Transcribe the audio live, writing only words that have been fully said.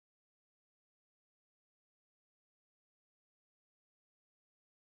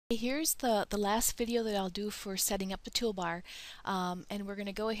Here's the last video that I'll do for setting up the toolbar, and we're going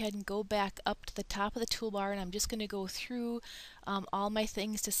to go ahead and go back up to the top of the toolbar, and I'm just going to go through all my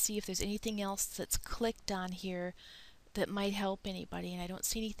things to see if there's anything else that's clicked on here that might help anybody. And I don't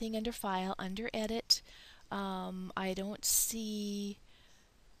see anything under File. Under Edit, I don't see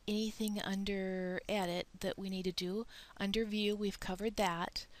anything under Edit that we need to do. Under View, we've covered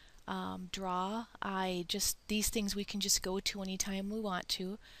that. Draw, these things we can just go to anytime we want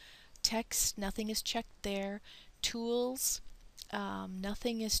to. Text, nothing is checked there. Tools,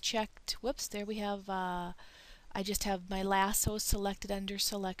 nothing is checked. Whoops, there we have, I just have my lasso selected under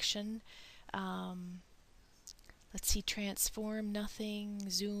Selection. Let's see, Transform, nothing.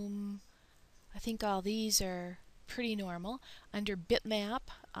 Zoom, I think all these are pretty normal. Under Bitmap,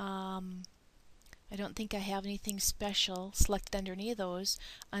 I don't think I have anything special selected under any of those.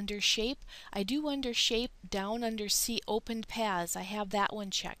 Under Shape, I do under Shape, down under See Opened Paths, I have that one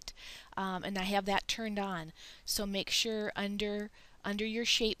checked, and I have that turned on. So make sure under your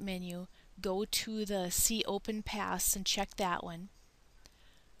Shape menu, go to the See Open Paths and check that one.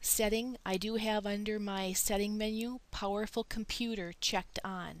 Setting, I do have under my Setting menu, Powerful Computer checked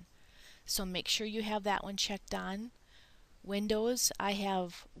on. So make sure you have that one checked on. Windows, I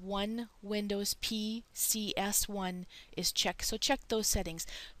have one Windows PCS1 is checked. So check those settings.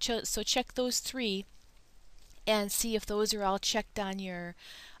 So check those three and see if those are all checked on your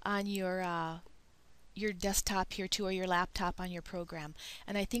desktop here too, or your laptop on your program.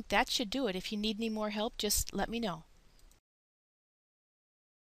 And I think that should do it. If you need any more help, just let me know.